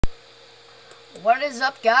What is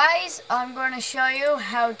up, guys? I'm going to show you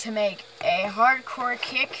how to make a hardcore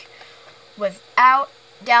kick without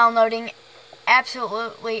downloading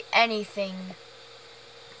absolutely anything.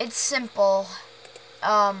 It's simple.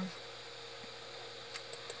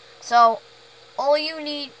 So all you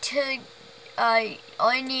need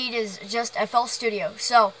is just FL Studio.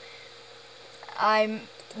 So I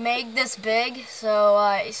made this big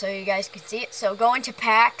so you guys can see it. So go into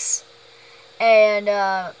packs and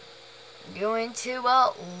go into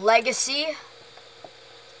legacy.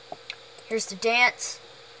 Here's the dance.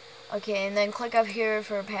 Okay, and then click up here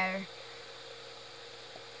for a pattern.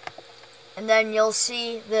 And then you'll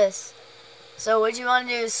see this. So what you want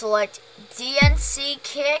to do is select DNC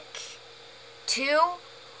Kick 2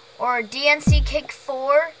 or DNC Kick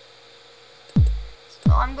 4.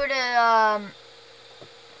 So I'm gonna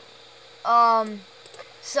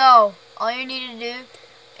so all you need to do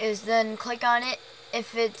is then click on it.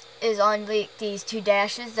 If it is on these two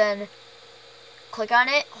dashes, then click on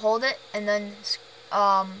it, hold it, and then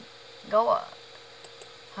go up,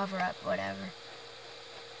 hover up, whatever.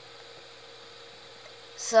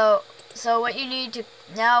 So what you need to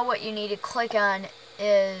click on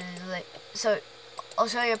is so I'll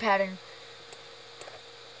show you a pattern.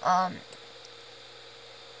 I'll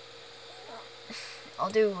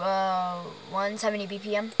do 170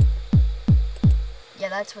 BPM. Yeah,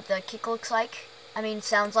 that's what the kick looks like.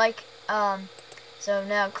 Sounds like. So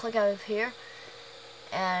now click up here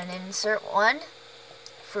and insert one.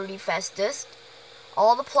 Fruity Fast Disc.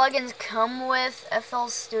 All the plugins come with FL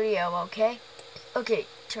Studio, okay? Okay,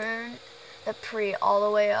 turn the pre all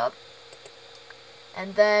the way up.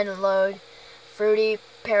 And then load Fruity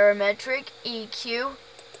Parametric EQ.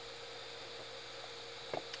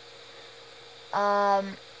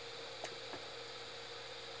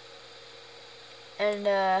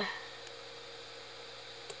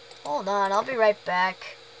 Hold on, I'll be right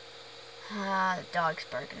back. The dog's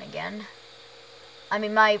barking again.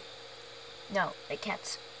 No, the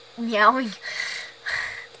cat's meowing.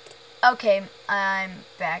 Okay, I'm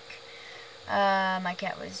back. My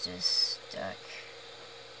cat was just stuck.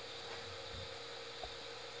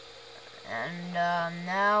 And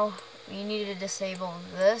now we need to disable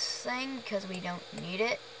this thing because we don't need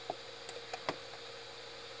it.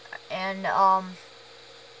 And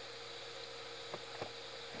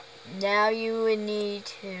now you would need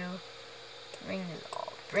to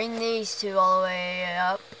bring these two all the way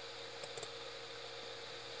up,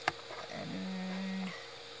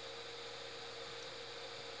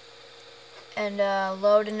 and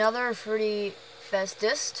load another Fruity Fast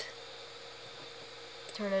Disc.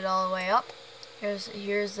 Turn it all the way up. Here's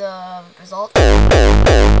the result.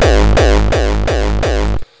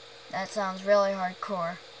 That sounds really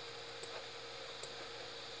hardcore.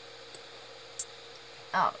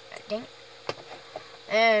 Oh, dang.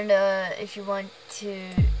 And if you want to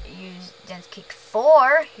use Dance Kick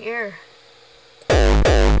 4, here.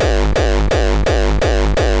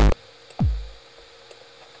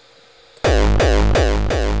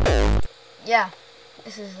 Yeah,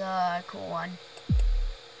 this is a cool one.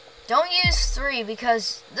 Don't use 3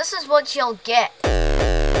 because this is what you'll get.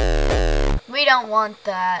 We don't want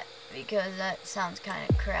that because that sounds kind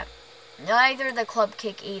of crap. Neither the club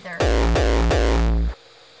kick either.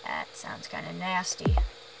 That sounds kind of nasty.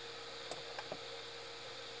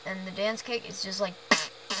 And the dance kick is just like.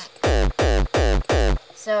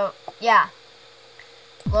 So yeah,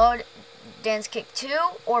 load dance kick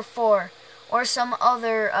 2 or 4 or some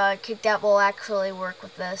other kick that will actually work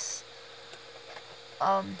with this.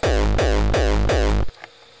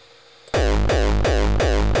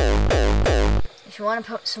 If you want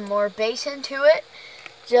to put some more bass into it,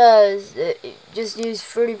 just use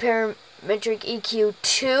Fruity Parametric EQ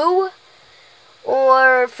 2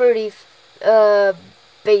 or Fruity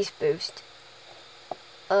Bass Boost.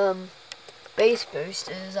 Bass Boost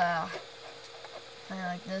is something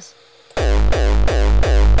like this.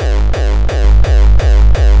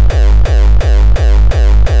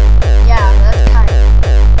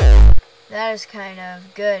 That is kind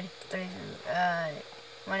of good, but if you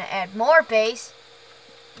want to add more bass,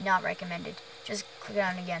 not recommended. Just click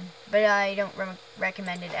on it again. But I don't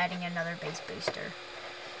recommend adding another bass booster,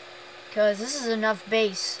 because this is enough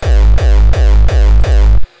bass.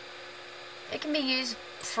 It can be used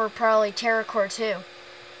for probably terrorcore too,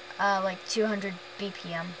 like 200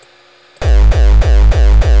 BPM,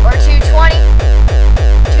 or 220,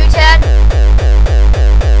 210,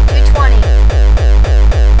 220.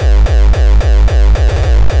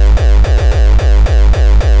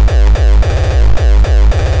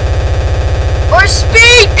 Or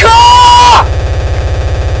speed core!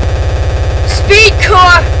 Speed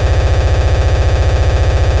core!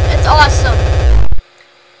 awesome.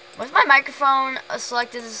 Was my microphone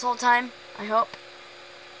selected this whole time? I hope.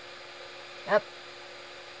 Yep.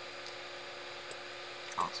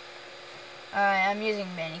 Awesome. Alright, I'm using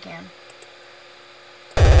Bandicam.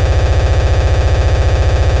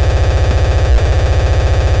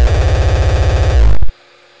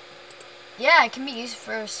 Yeah, it can be used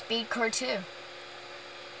for speedcore too.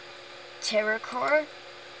 Terrorcore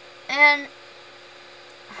and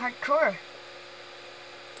hardcore.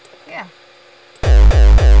 Yeah.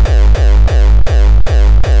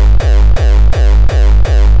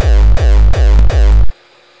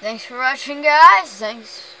 Thanks for watching, guys.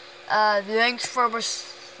 Thanks for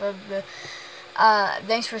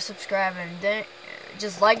subscribing.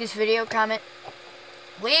 Just like this video, comment,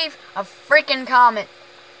 leave a freaking comment.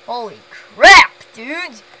 Holy crap,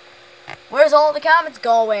 dudes! Where's all the comments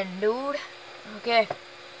going, dude? Okay,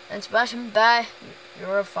 thanks for watching. Bye.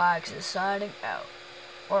 Your Fox is signing out.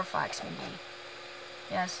 Or Fox McGee.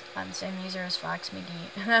 Yes, I'm the same user as Fox McGee.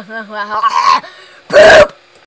 Poop!